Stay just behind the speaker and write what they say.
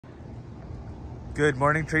Good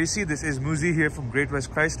morning, Tracy. This is Muzi here from Great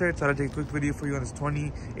West Chrysler. Thought I'd take a quick video for you on this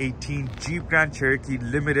 2018 Jeep Grand Cherokee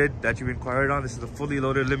Limited that you've inquired on. This is the fully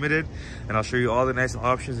loaded Limited, and I'll show you all the nice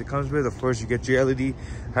options it comes with. Of course, you get your LED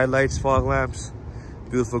headlights, fog lamps,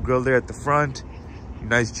 beautiful grille there at the front,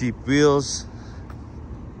 nice Jeep wheels.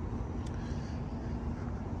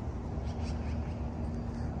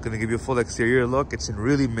 Gonna give you a full exterior look. It's in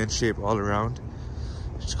really mint shape all around.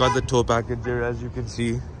 It's got the tow package there, as you can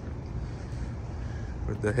see,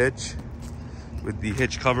 with the hitch, with the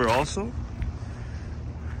hitch cover also.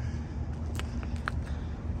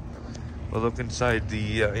 We'll look inside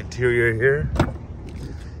the interior here.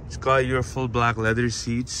 It's got your full black leather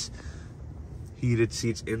seats, heated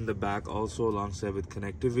seats in the back also, alongside with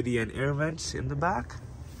connectivity and air vents in the back.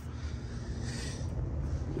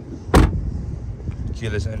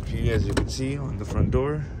 Keyless entry, as you can see, on the front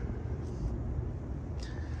door.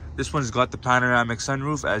 This one's got the panoramic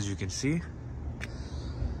sunroof, as you can see.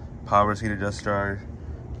 Power seat adjuster,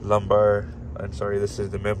 lumbar, this is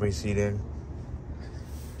the memory seating.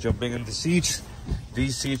 Jumping in the seats,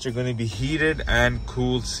 these seats are going to be heated and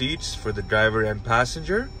cooled seats for the driver and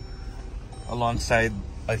passenger, alongside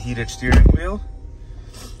a heated steering wheel.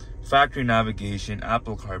 Factory navigation,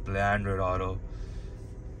 Apple CarPlay, Android Auto.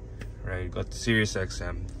 Right, you got the Sirius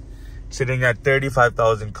XM. Sitting at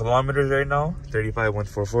 35,000 kilometers right now,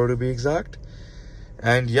 35,144 to be exact.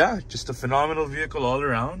 And yeah, just a phenomenal vehicle all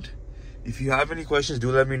around. If you have any questions,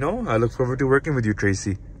 do let me know. I look forward to working with you,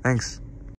 Tracy. Thanks.